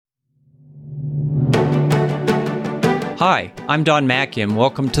Hi, I'm Don Mackey, and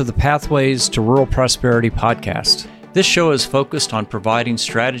welcome to the Pathways to Rural Prosperity podcast. This show is focused on providing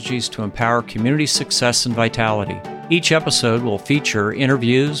strategies to empower community success and vitality. Each episode will feature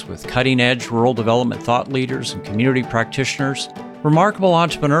interviews with cutting-edge rural development thought leaders and community practitioners, remarkable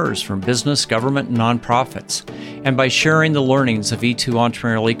entrepreneurs from business, government, and nonprofits, and by sharing the learnings of E2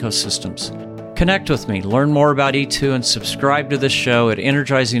 entrepreneurial ecosystems. Connect with me, learn more about E2, and subscribe to this show at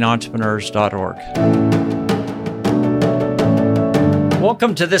energizingentrepreneurs.org.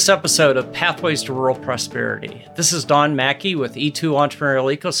 Welcome to this episode of Pathways to Rural Prosperity. This is Don Mackey with E2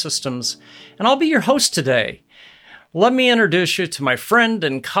 Entrepreneurial Ecosystems, and I'll be your host today. Let me introduce you to my friend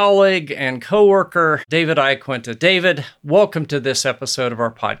and colleague and coworker, David Iaquinta. David, welcome to this episode of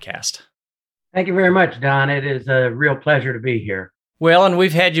our podcast. Thank you very much, Don. It is a real pleasure to be here. Well, and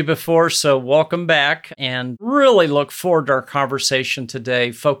we've had you before, so welcome back, and really look forward to our conversation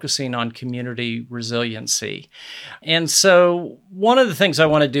today, focusing on community resiliency. And so one of the things I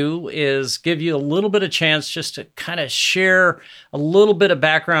want to do is give you a little bit of chance just to kind of share a little bit of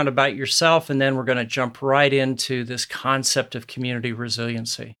background about yourself, and then we're going to jump right into this concept of community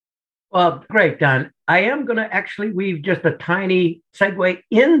resiliency. Well, great, Don. I am going to actually weave just a tiny segue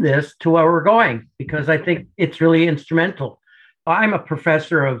in this to where we're going, because I think it's really instrumental. I'm a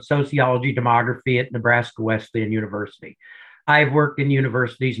professor of sociology demography at Nebraska Wesleyan University. I've worked in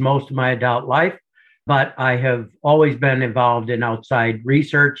universities most of my adult life, but I have always been involved in outside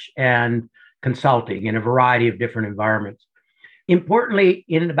research and consulting in a variety of different environments. Importantly,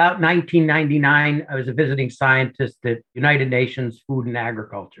 in about 1999, I was a visiting scientist at United Nations Food and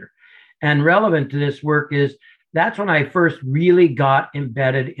Agriculture. And relevant to this work is that's when I first really got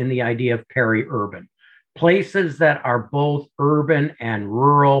embedded in the idea of peri-urban. Places that are both urban and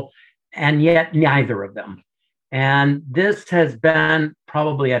rural, and yet neither of them. And this has been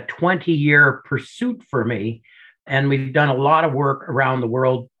probably a 20-year pursuit for me. And we've done a lot of work around the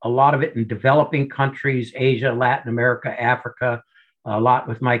world, a lot of it in developing countries, Asia, Latin America, Africa, a lot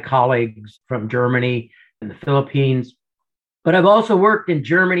with my colleagues from Germany and the Philippines. But I've also worked in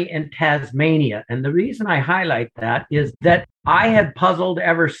Germany and Tasmania. And the reason I highlight that is that I had puzzled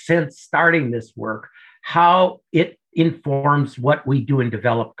ever since starting this work how it informs what we do in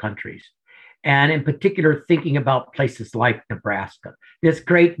developed countries. And in particular, thinking about places like Nebraska, this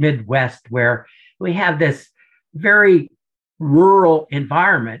great Midwest where we have this very rural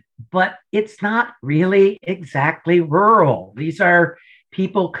environment, but it's not really exactly rural. These are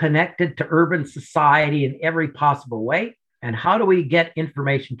people connected to urban society in every possible way. And how do we get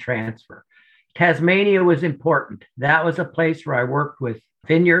information transfer? Tasmania was important. That was a place where I worked with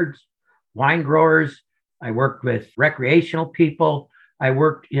vineyards, wine growers. I worked with recreational people. I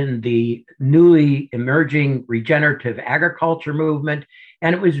worked in the newly emerging regenerative agriculture movement.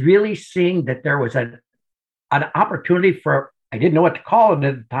 And it was really seeing that there was an opportunity for, I didn't know what to call it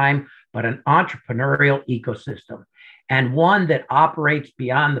at the time, but an entrepreneurial ecosystem, and one that operates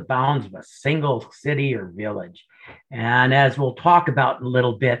beyond the bounds of a single city or village. And as we'll talk about in a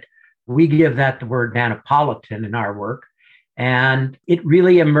little bit, we give that the word nanopolitan in our work. And it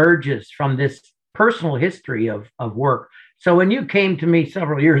really emerges from this personal history of work. So when you came to me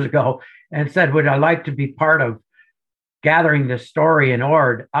several years ago and said, would I like to be part of gathering this story in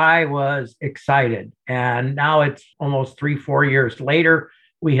Ord, I was excited. And now it's almost 3-4 years later.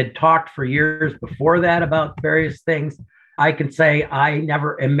 We had talked for years before that about various things. I can say I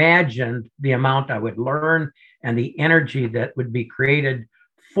never imagined the amount I would learn and the energy that would be created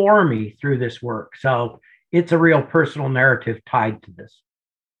for me through this work. So it's a real personal narrative tied to this.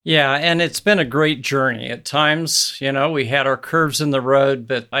 Yeah, and it's been a great journey. At times, we had our curves in the road,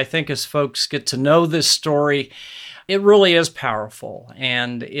 but I think as folks get to know this story, it really is powerful,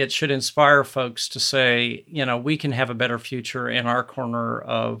 and it should inspire folks to say, we can have a better future in our corner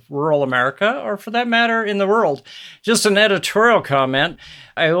of rural America, or for that matter, in the world. Just an editorial comment.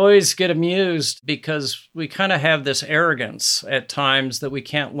 I always get amused because we kind of have this arrogance at times that we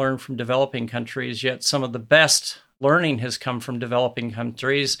can't learn from developing countries, yet some of the best learning has come from developing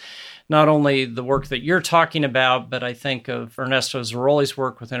countries. Not only the work that you're talking about, but I think of Ernesto Zeroli's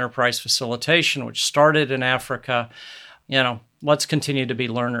work with enterprise facilitation, which started in Africa. Let's continue to be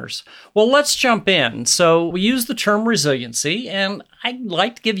learners. Well, let's jump in. So we use the term resiliency, and I'd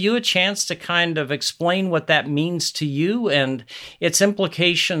like to give you a chance to kind of explain what that means to you and its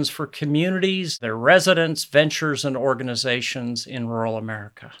implications for communities, their residents, ventures, and organizations in rural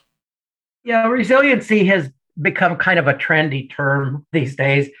America. Yeah, resiliency has become kind of a trendy term these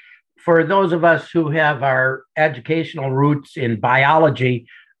days. For those of us who have our educational roots in biology,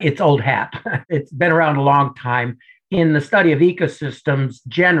 it's old hat. It's been around a long time. in the study of ecosystems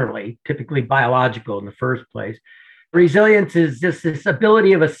generally, typically biological in the first place, Resilience is just this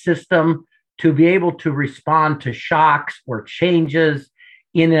ability of a system to be able to respond to shocks or changes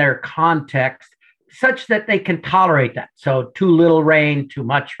in their context such that they can tolerate that. So, too little rain, too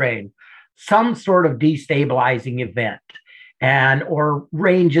much rain, some sort of destabilizing event, and or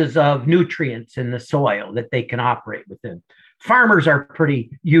ranges of nutrients in the soil that they can operate within. Farmers are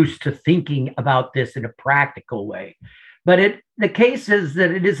pretty used to thinking about this in a practical way. But the case is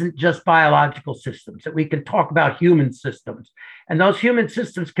that it isn't just biological systems, that we can talk about human systems. And those human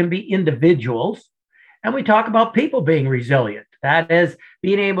systems can be individuals. And we talk about people being resilient. That is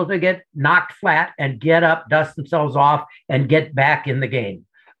being able to get knocked flat and get up, dust themselves off, and get back in the game.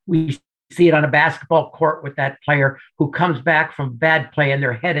 We see it on a basketball court with that player who comes back from bad play and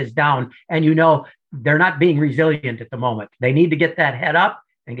their head is down. And you know they're not being resilient at the moment. They need to get that head up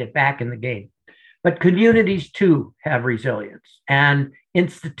and get back in the game. But communities too have resilience, and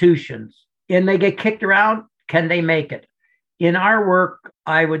institutions. And they get kicked around, can they make it? In our work,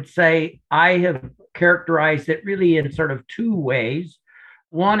 I would say I have characterized it really in sort of two ways.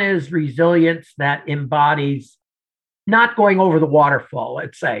 One is resilience that embodies not going over the waterfall,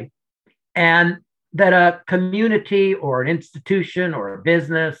 let's say, and that a community or an institution or a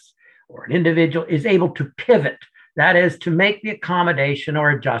business or an individual is able to pivot. That is to make the accommodation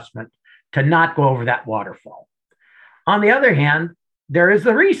or adjustment to not go over that waterfall. On the other hand, there is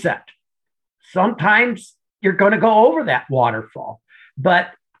the reset. Sometimes you're going to go over that waterfall,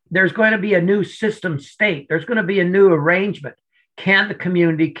 but there's going to be a new system state. There's going to be a new arrangement. Can the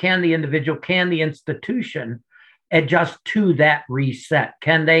community, can the individual, can the institution adjust to that reset?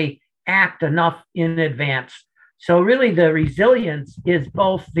 Can they act enough in advance? So really the resilience is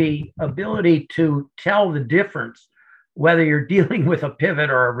both the ability to tell the difference, whether you're dealing with a pivot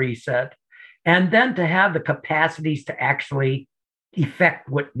or a reset, and then to have the capacities to actually effect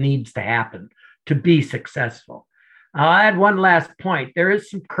what needs to happen to be successful. I'll add one last point. There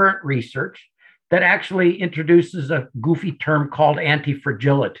is some current research that actually introduces a goofy term called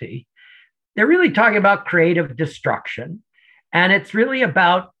anti-fragility. They're really talking about creative destruction. And it's really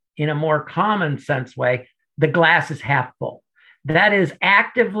about, in a more common sense way, the glass is half full. That is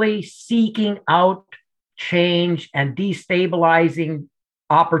actively seeking out change and destabilizing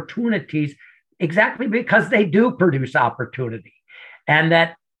opportunities exactly because they do produce opportunity. And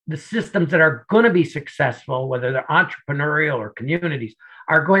that the systems that are going to be successful, whether they're entrepreneurial or communities,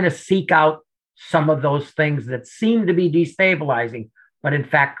 are going to seek out some of those things that seem to be destabilizing, but in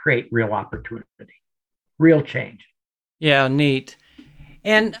fact create real opportunity, real change. Yeah, neat.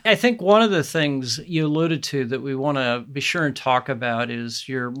 And I think one of the things you alluded to that we want to be sure and talk about is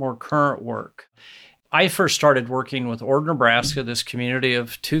your more current work. I first started working with Ord, Nebraska, this community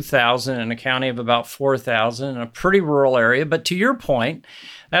of 2,000 in a county of about 4,000 in a pretty rural area. But to your point,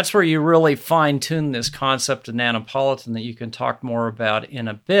 that's where you really fine-tune this concept of nanopolitan that you can talk more about in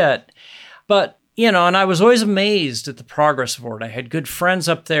a bit. But, and I was always amazed at the progress of Ord. I had good friends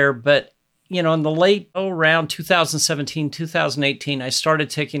up there, but, in the around 2017, 2018, I started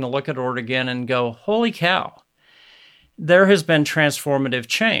taking a look at Ord again and go, holy cow, there has been transformative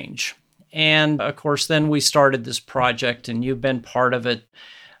change. And of course, then we started this project and you've been part of it.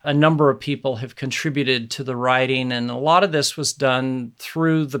 A number of people have contributed to the writing, and a lot of this was done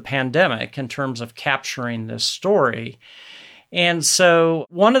through the pandemic in terms of capturing this story. And so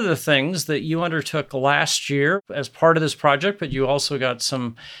one of the things that you undertook last year as part of this project, but you also got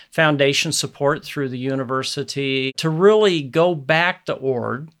some foundation support through the university to really go back to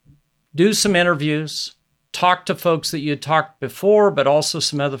Ord, do some interviews, talk to folks that you had talked before, but also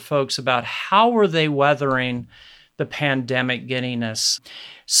some other folks about how were they weathering the pandemic getting us.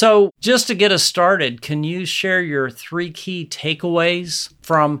 So just to get us started, can you share your 3 key takeaways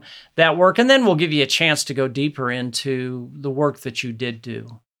from that work? And then we'll give you a chance to go deeper into the work that you did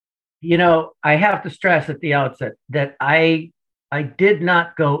do. I have to stress at the outset that I did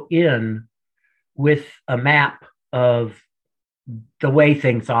not go in with a map of the way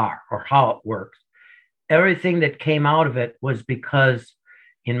things are or how it works. Everything that came out of it was because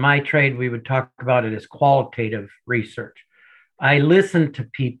in my trade, we would talk about it as qualitative research. I listened to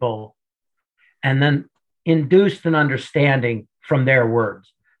people and then induced an understanding from their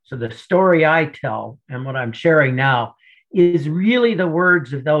words. So the story I tell and what I'm sharing now is really the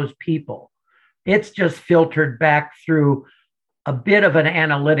words of those people. It's just filtered back through a bit of an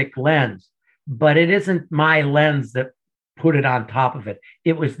analytic lens, but it isn't my lens that put it on top of it.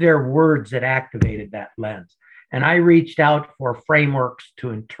 It was their words that activated that lens. And I reached out for frameworks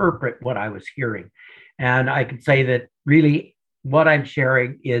to interpret what I was hearing. And I can say that really what I'm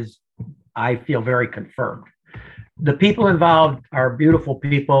sharing is, I feel very confirmed. The people involved are beautiful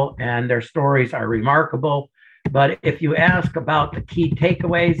people and their stories are remarkable. But if you ask about the key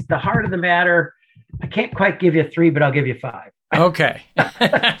takeaways, the heart of the matter, I can't quite give you 3, but I'll give you 5. Okay.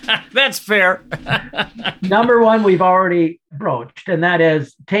 That's fair. Number 1, we've already broached, and that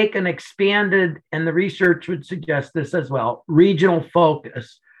is take an expanded, and the research would suggest this as well, regional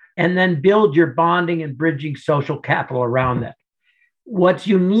focus, and then build your bonding and bridging social capital around that. What's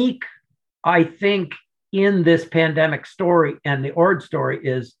unique, I think, in this pandemic story and the Ord story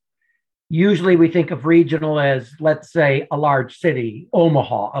is usually we think of regional as, let's say, a large city,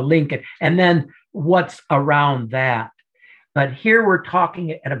 Omaha, a Lincoln, and then what's around that. But here we're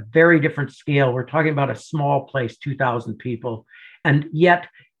talking at a very different scale. We're talking about a small place, 2,000 people, and yet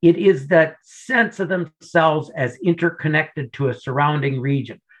it is that sense of themselves as interconnected to a surrounding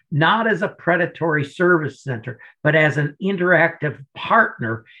region, not as a predatory service center, but as an interactive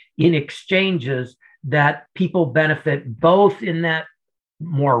partner in exchanges that people benefit both in that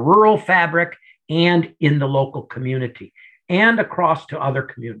more rural fabric and in the local community and across to other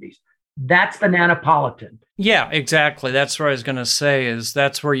communities. That's the nanopolitan. Yeah, exactly. That's what I was going to say, is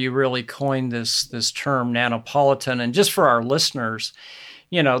that's where you really coined this term nanopolitan. And just for our listeners,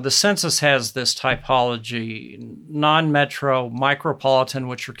 the census has this typology: non-metro, micropolitan,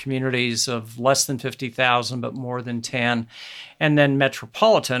 which are communities of less than 50,000 but more than 10, and then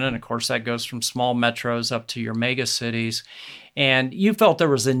metropolitan. And of course, that goes from small metros up to your mega cities. And you felt there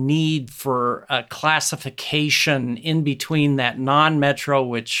was a need for a classification in between that non-metro,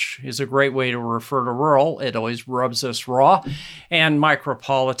 which is a great way to refer to rural. It always rubs us raw, and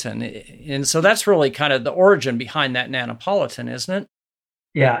micropolitan. And so that's really kind of the origin behind that nanopolitan, isn't it?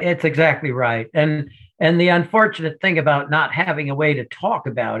 Yeah, it's exactly right. And the unfortunate thing about not having a way to talk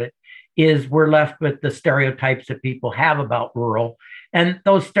about it is we're left with the stereotypes that people have about rural. And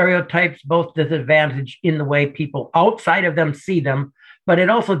those stereotypes both disadvantage in the way people outside of them see them, but it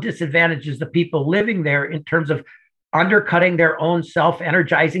also disadvantages the people living there in terms of undercutting their own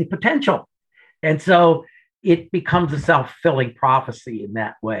self-energizing potential. And so it becomes a self-fulfilling prophecy in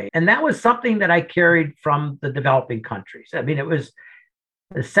that way. And that was something that I carried from the developing countries. I mean, it was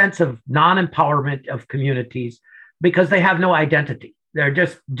the sense of non-empowerment of communities because they have no identity. They're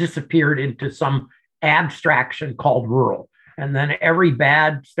just disappeared into some abstraction called rural. And then every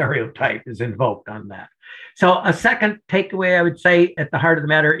bad stereotype is invoked on that. So a second takeaway I would say at the heart of the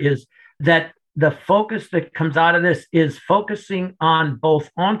matter is that the focus that comes out of this is focusing on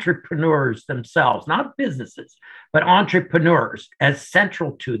both entrepreneurs themselves, not businesses, but entrepreneurs as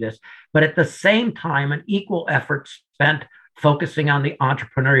central to this. But at the same time, an equal effort spent focusing on the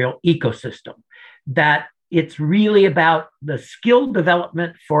entrepreneurial ecosystem, that it's really about the skill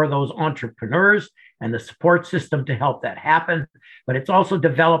development for those entrepreneurs and the support system to help that happen. But it's also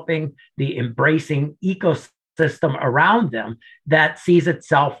developing the embracing ecosystem around them that sees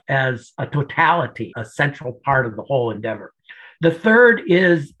itself as a totality, a central part of the whole endeavor. The third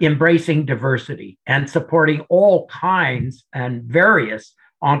is embracing diversity and supporting all kinds and various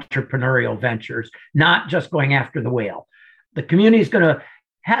entrepreneurial ventures, not just going after the whale. The community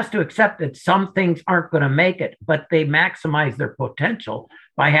has to accept that some things aren't going to make it, but they maximize their potential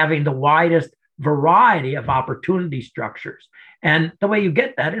by having the widest variety of opportunity structures. And the way you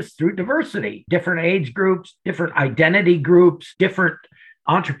get that is through diversity, different age groups, different identity groups, different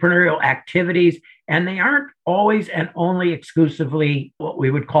entrepreneurial activities. And they aren't always and only exclusively what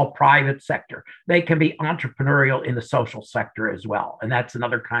we would call private sector. They can be entrepreneurial in the social sector as well. And that's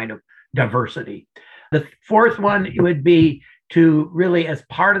another kind of diversity. The fourth one would be to really, as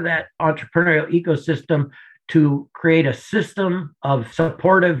part of that entrepreneurial ecosystem, to create a system of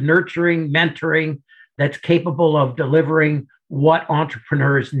supportive, nurturing, mentoring that's capable of delivering what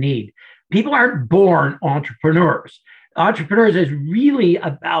entrepreneurs need. People aren't born entrepreneurs. Entrepreneurs is really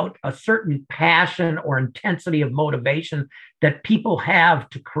about a certain passion or intensity of motivation that people have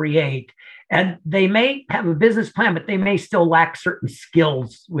to create. And they may have a business plan, but they may still lack certain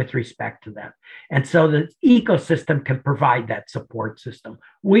skills with respect to that. And so the ecosystem can provide that support system.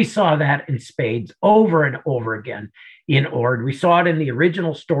 We saw that in spades over and over again in Ord. We saw it in the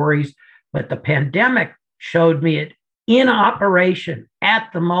original stories, but the pandemic showed me it in operation at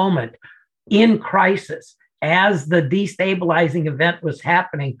the moment, in crisis, as the destabilizing event was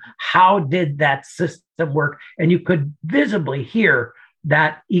happening. How did that system work? And you could visibly hear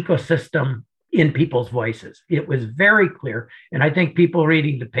that ecosystem in people's voices. It was very clear. And I think people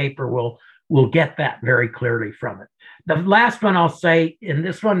reading the paper will get that very clearly from it. The last one I'll say, and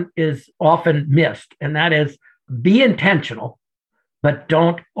this one is often missed, and that is be intentional, but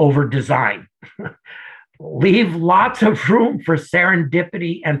don't over design. Leave lots of room for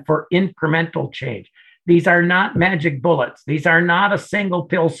serendipity and for incremental change. These are not magic bullets. These are not a single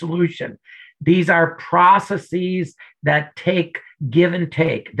pill solution. These are processes that take give and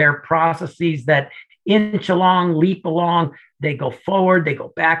take. They're processes that inch along, leap along. They go forward, they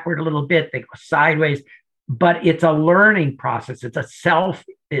go backward a little bit, they go sideways, but it's a learning process.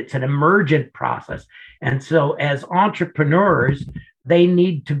 It's an emergent process. And so as entrepreneurs, they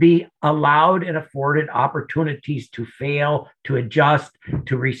need to be allowed and afforded opportunities to fail, to adjust,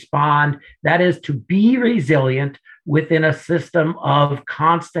 to respond. That is, to be resilient within a system of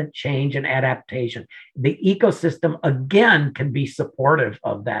constant change and adaptation. The ecosystem, again, can be supportive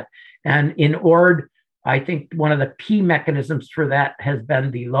of that. And in Ord, I think one of the key mechanisms for that has been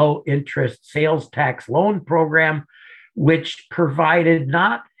the low interest sales tax loan program, which provided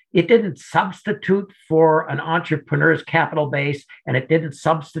it didn't substitute for an entrepreneur's capital base, and it didn't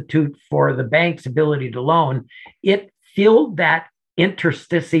substitute for the bank's ability to loan. It filled that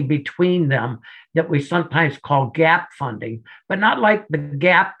interstice between them that we sometimes call gap funding, but not like the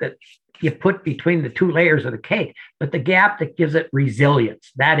gap that you put between the two layers of the cake, but the gap that gives it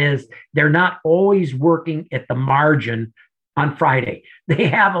resilience. That is, they're not always working at the margin on Friday. They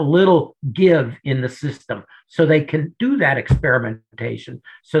have a little give in the system so they can do that experimentation,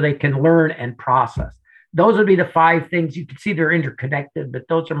 so they can learn and process. Those would be the 5 things. You can see they're interconnected, but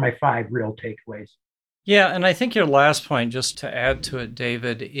those are my 5 real takeaways. Yeah, and I think your last point, just to add to it,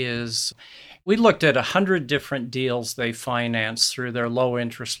 David, is we looked at 100 different deals they financed through their low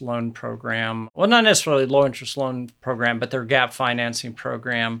interest loan program. Well, not necessarily low interest loan program, but their gap financing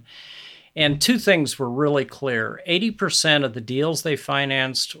program. And 2 things were really clear. 80% of the deals they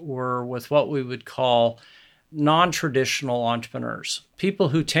financed were with what we would call non-traditional entrepreneurs, people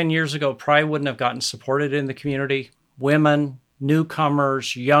who 10 years ago probably wouldn't have gotten supported in the community, women,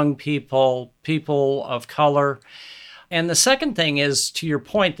 newcomers, young people, people of color. And the second thing is, to your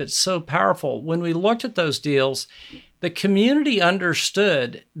point, that's so powerful. When we looked at those deals, the community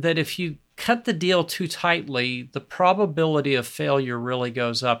understood that if you cut the deal too tightly, the probability of failure really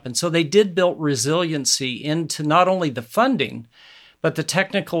goes up. And so they did build resiliency into not only the funding, but the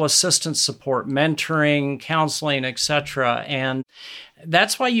technical assistance support, mentoring, counseling, et cetera. And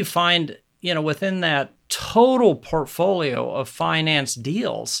that's why you find, within that total portfolio of finance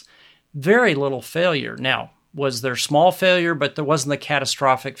deals, very little failure. Now, was there small failure, but there wasn't the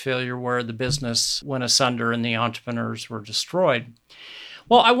catastrophic failure where the business went asunder and the entrepreneurs were destroyed.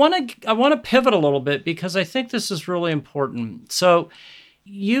 Well, I want to pivot a little bit because I think this is really important. So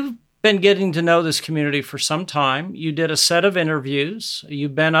you've been getting to know this community for some time. You did a set of interviews.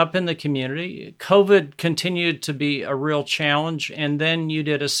 You've been up in the community. COVID continued to be a real challenge. And then you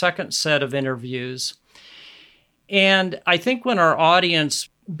did a second set of interviews. And I think when our audience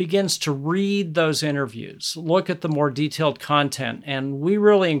begins to read those interviews, look at the more detailed content, and we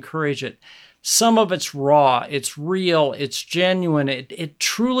really encourage it. Some of it's raw, it's real, it's genuine. It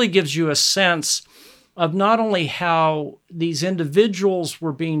truly gives you a sense of not only how these individuals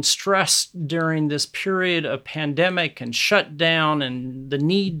were being stressed during this period of pandemic and shutdown and the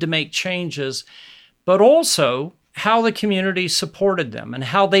need to make changes, but also how the community supported them and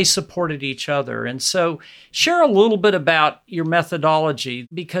how they supported each other. And so share a little bit about your methodology,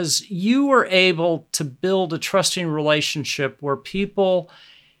 because you were able to build a trusting relationship where people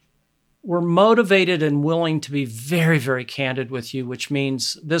were motivated and willing to be very, very candid with you, which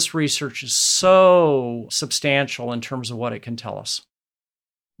means this research is so substantial in terms of what it can tell us.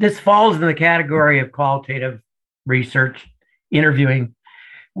 This falls in the category of qualitative research, interviewing,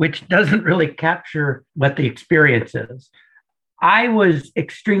 which doesn't really capture what the experience is. I was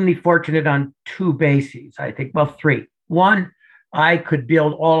extremely fortunate on 2 bases, I think, well, 3. One, I could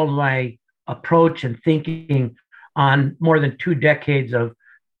build all of my approach and thinking on more than 2 decades of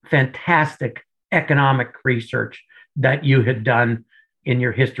fantastic economic research that you had done in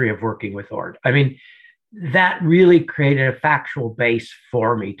your history of working with Ord. I mean, that really created a factual base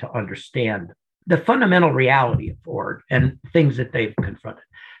for me to understand the fundamental reality of Ord and things that they've confronted.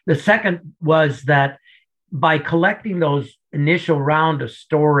 The second was that by collecting those initial round of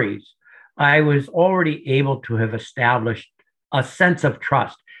stories, I was already able to have established a sense of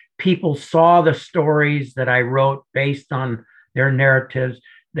trust. People saw the stories that I wrote based on their narratives.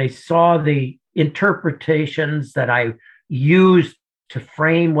 They saw the interpretations that I used to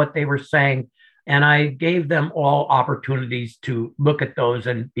frame what they were saying. And I gave them all opportunities to look at those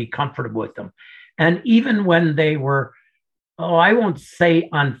and be comfortable with them. And even when they were, I won't say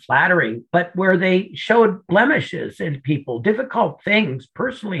unflattering, but where they showed blemishes in people, difficult things,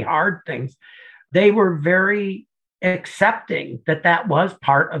 personally hard things, they were very accepting that that was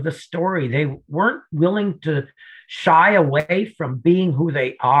part of the story. They weren't willing to shy away from being who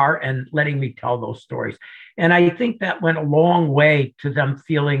they are and letting me tell those stories. And I think that went a long way to them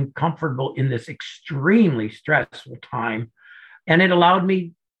feeling comfortable in this extremely stressful time. And it allowed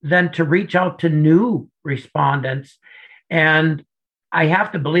me then to reach out to new respondents. And I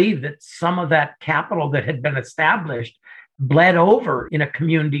have to believe that some of that capital that had been established bled over in a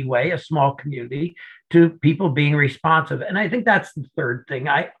community way, a small community, to people being responsive. And I think that's the third thing.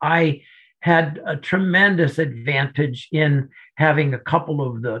 I had a tremendous advantage in having a couple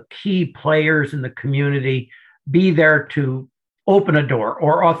of the key players in the community be there to open a door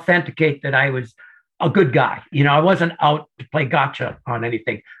or authenticate that I was a good guy. I wasn't out to play gotcha on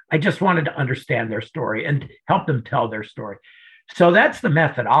anything. I just wanted to understand their story and help them tell their story. So that's the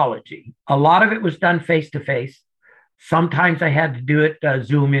methodology. A lot of it was done face to face. Sometimes I had to do it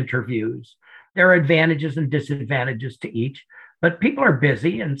Zoom interviews. There are advantages and disadvantages to each, but people are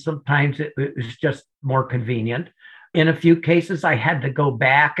busy and sometimes it was just more convenient. In a few cases, I had to go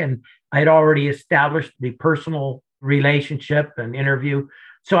back and I'd already established the personal relationship and interview.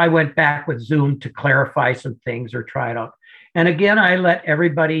 So I went back with Zoom to clarify some things or try it out. And again, I let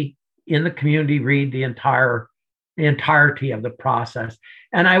everybody in the community read the entirety of the process.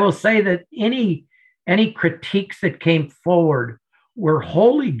 And I will say that any critiques that came forward were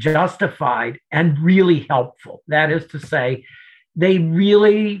wholly justified and really helpful. That is to say, they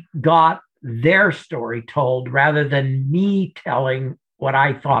really got their story told rather than me telling what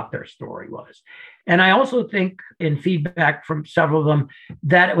I thought their story was. And I also think in feedback from several of them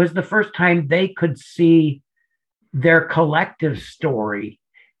that it was the first time they could see their collective story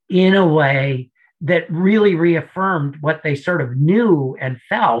in a way that really reaffirmed what they sort of knew and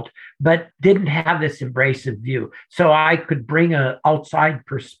felt, but didn't have this embracive view. So I could bring an outside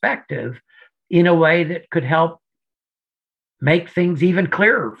perspective in a way that could help make things even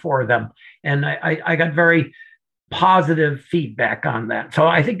clearer for them. And I got very positive feedback on that. So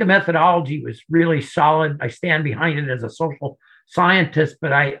I think the methodology was really solid. I stand behind it as a social scientist,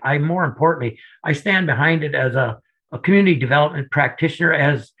 but I more importantly, I stand behind it as a community development practitioner,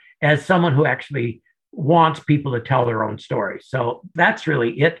 as someone who actually wants people to tell their own stories. So that's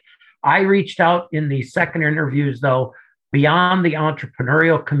really it. I reached out in the second interviews, though, beyond the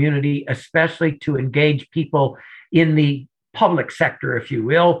entrepreneurial community, especially to engage people in the public sector, if you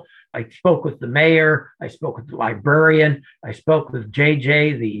will. I spoke with the mayor. I spoke with the librarian. I spoke with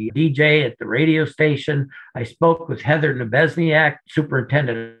JJ, the DJ at the radio station. I spoke with Heather Nebezniak,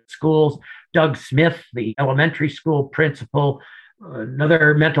 superintendent of schools, Doug Smith, the elementary school principal,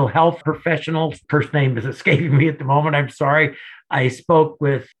 another mental health professional. First name is escaping me at the moment. I'm sorry. I spoke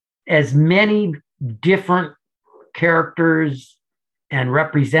with as many different characters and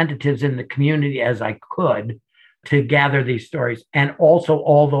representatives in the community as I could to gather these stories, and also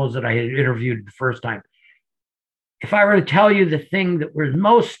all those that I had interviewed the first time. If I were to tell you the thing that was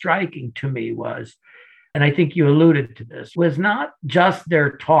most striking to me was, and I think you alluded to this, was not just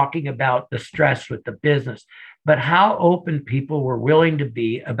their talking about the stress with the business, but how open people were willing to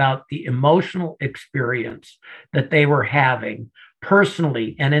be about the emotional experience that they were having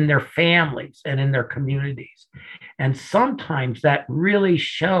personally and in their families and in their communities. And sometimes that really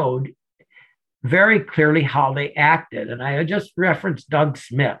showed very clearly how they acted. And I just referenced Doug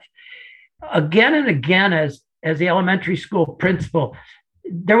Smith. Again and again, as the elementary school principal,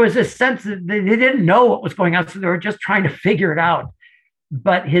 there was a sense that they didn't know what was going on, so they were just trying to figure it out.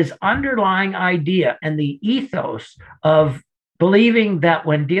 But his underlying idea and the ethos of believing that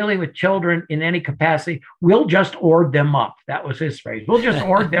when dealing with children in any capacity, we'll just ord them up. That was his phrase. We'll just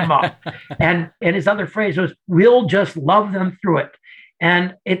ord them up. And his other phrase was, we'll just love them through it.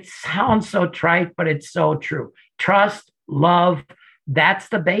 And it sounds so trite, but it's so true. Trust, love, that's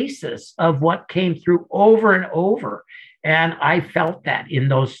the basis of what came through over and over. And I felt that in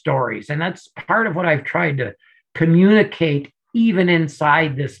those stories. And that's part of what I've tried to communicate even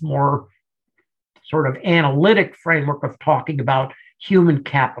inside this more sort of analytic framework of talking about human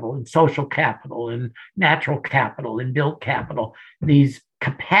capital and social capital and natural capital and built capital, these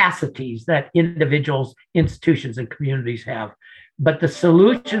capacities that individuals, institutions, and communities have. But the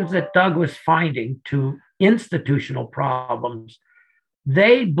solutions that Doug was finding to institutional problems,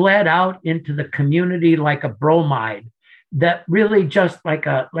 they bled out into the community like a bromide that really just like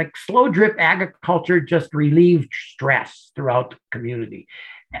slow drip agriculture just relieved stress throughout the community.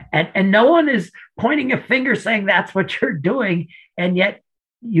 And no one is pointing a finger saying that's what you're doing. And yet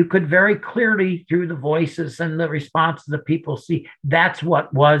you could very clearly, through the voices and the responses of people, see that's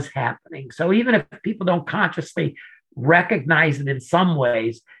what was happening. So even if people don't consciously recognize it in some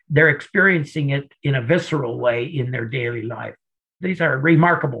ways, they're experiencing it in a visceral way in their daily life. These are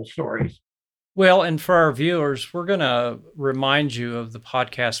remarkable stories. Well, and for our viewers, we're going to remind you of the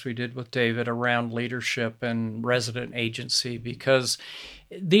podcast we did with David around leadership and resident agency, because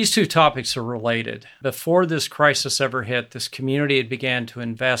these two topics are related. Before this crisis ever hit, this community had began to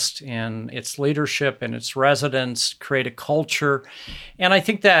invest in its leadership and its residents, create a culture. And I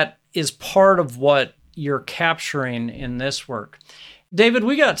think that is part of what you're capturing in this work. David,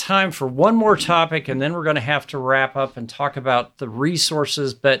 we got time for one more topic, and then we're going to have to wrap up and talk about the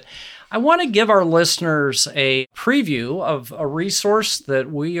resources. But I want to give our listeners a preview of a resource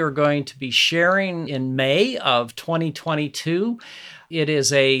that we are going to be sharing in May of 2022. It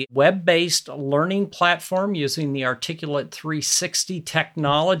is a web-based learning platform using the Articulate 360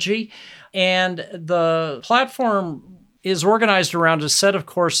 technology. And the platform is organized around a set of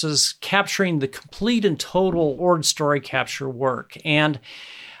courses capturing the complete and total Ord story capture work. And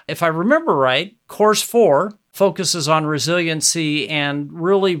if I remember right, Course 4 focuses on resiliency and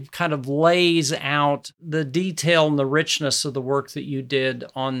really kind of lays out the detail and the richness of the work that you did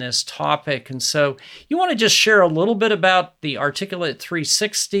on this topic. And so you want to just share a little bit about the Articulate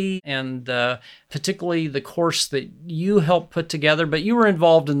 360 and particularly the course that you helped put together, but you were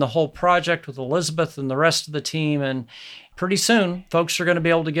involved in the whole project with Elizabeth and the rest of the team. And pretty soon, folks are going to be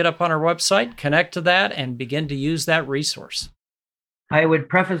able to get up on our website, connect to that, and begin to use that resource. I would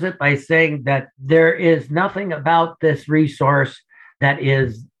preface it by saying that there is nothing about this resource that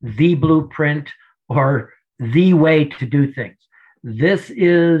is the blueprint or the way to do things. This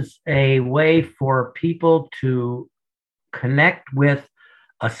is a way for people to connect with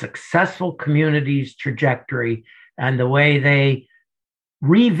a successful community's trajectory and the way they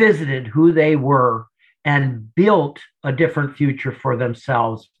revisited who they were and built a different future for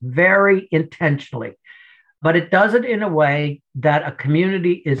themselves very intentionally. But it does it in a way that a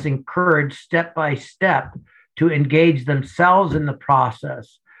community is encouraged step by step to engage themselves in the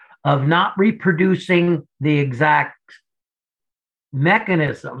process of not reproducing the exact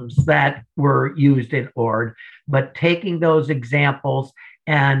mechanisms that were used in Ord, but taking those examples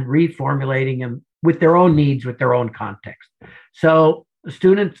and reformulating them with their own needs, with their own context. So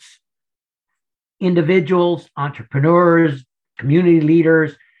students, individuals, entrepreneurs, community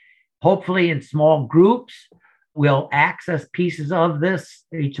leaders, hopefully in small groups, will access pieces of this,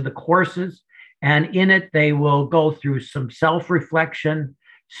 each of the courses, and in it they will go through some self-reflection,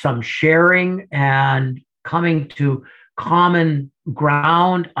 some sharing, and coming to common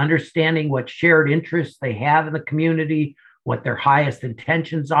ground, understanding what shared interests they have in the community, what their highest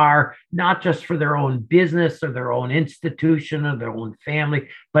intentions are, not just for their own business or their own institution or their own family,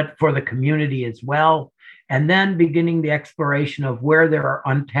 but for the community as well. And then beginning the exploration of where there are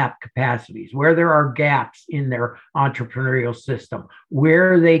untapped capacities, where there are gaps in their entrepreneurial system,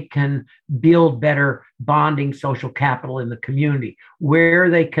 where they can build better bonding social capital in the community, where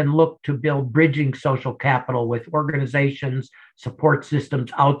they can look to build bridging social capital with organizations, support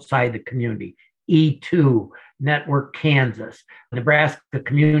systems outside the community. E2, Network Kansas, Nebraska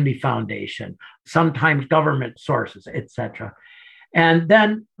Community Foundation, sometimes government sources, etc. And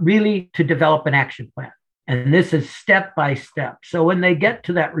then really to develop an action plan. And this is step by step. So when they get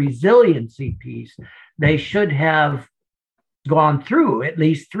to that resiliency piece, they should have gone through at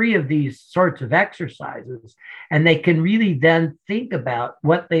least 3 of these sorts of exercises. And they can really then think about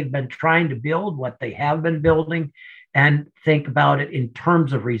what they've been trying to build, what they have been building, and think about it in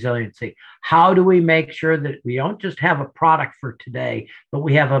terms of resiliency. How do we make sure that we don't just have a product for today, but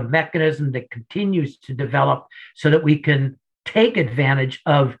we have a mechanism that continues to develop so that we can take advantage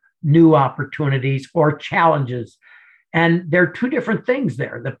of new opportunities or challenges? And there are 2 different things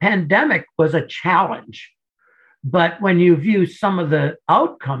there. The pandemic was a challenge, but when you view some of the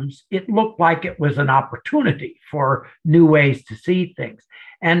outcomes, it looked like it was an opportunity for new ways to see things.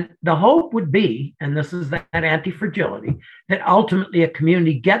 And the hope would be, and this is that anti-fragility, that ultimately a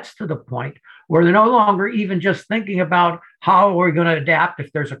community gets to the point where they're no longer even just thinking about how we're going to adapt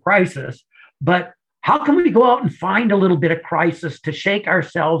if there's a crisis, but how can we go out and find a little bit of crisis to shake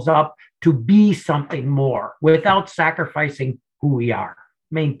ourselves up to be something more without sacrificing who we are?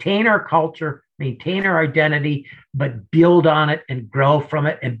 Maintain our culture, maintain our identity, but build on it and grow from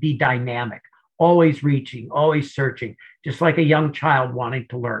it and be dynamic, always reaching, always searching, just like a young child wanting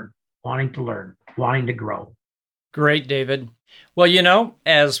to learn, wanting to grow. Great, David. Well,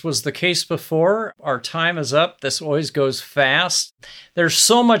 as was the case before, our time is up. This always goes fast. There's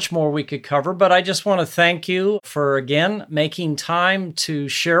so much more we could cover, but I just want to thank you for, again, making time to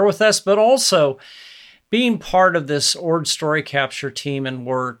share with us, but also being part of this Ord Story Capture team and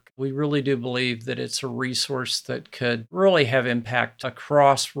work. We really do believe that it's a resource that could really have impact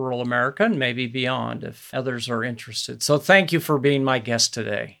across rural America and maybe beyond if others are interested. So thank you for being my guest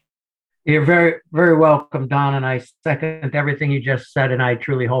today. You're very, very welcome, Don. And I second everything you just said. And I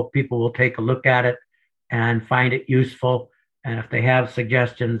truly hope people will take a look at it and find it useful. And if they have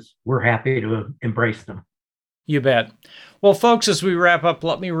suggestions, we're happy to embrace them. You bet. Well, folks, as we wrap up,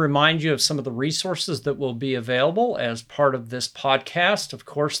 let me remind you of some of the resources that will be available as part of this podcast. Of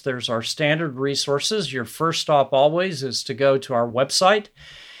course, there's our standard resources. Your first stop always is to go to our website,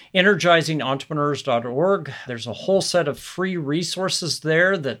 energizingentrepreneurs.org. There's a whole set of free resources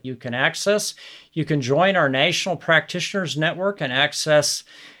there that you can access. You can join our National Practitioners Network and access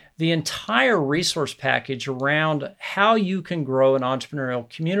the entire resource package around how you can grow an entrepreneurial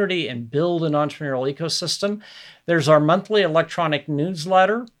community and build an entrepreneurial ecosystem. There's our monthly electronic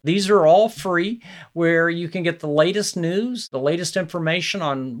newsletter. These are all free, where you can get the latest news, the latest information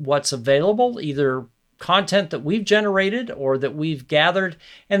on what's available, either content that we've generated or that we've gathered,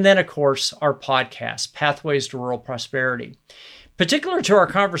 and then, of course, our podcast, Pathways to Rural Prosperity. Particular to our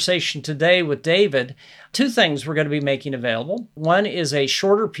conversation today with David, two things we're going to be making available. One is a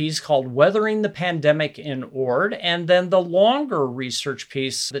shorter piece called Weathering the Pandemic in Ord, and then the longer research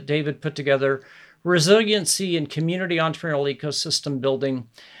piece that David put together, Resiliency and Community Entrepreneurial Ecosystem Building.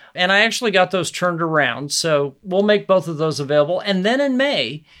 And I actually got those turned around, so we'll make both of those available. And then in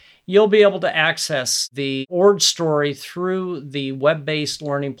May, you'll be able to access the Ord story through the web-based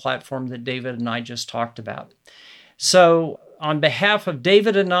learning platform that David and I just talked about. So on behalf of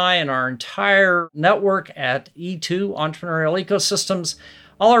David and I and our entire network at E2 Entrepreneurial Ecosystems,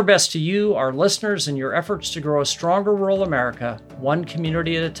 all our best to you, our listeners, in your efforts to grow a stronger rural America, one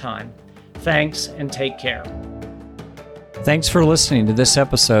community at a time. Thanks and take care. Thanks for listening to this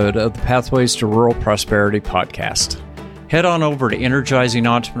episode of the Pathways to Rural Prosperity podcast. Head on over to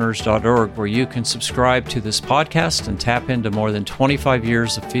energizingentrepreneurs.org, where you can subscribe to this podcast and tap into more than 25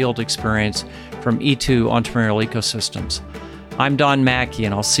 years of field experience from E2 Entrepreneurial Ecosystems. I'm Don Mackey,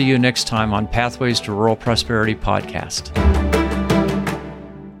 and I'll see you next time on Pathways to Rural Prosperity podcast.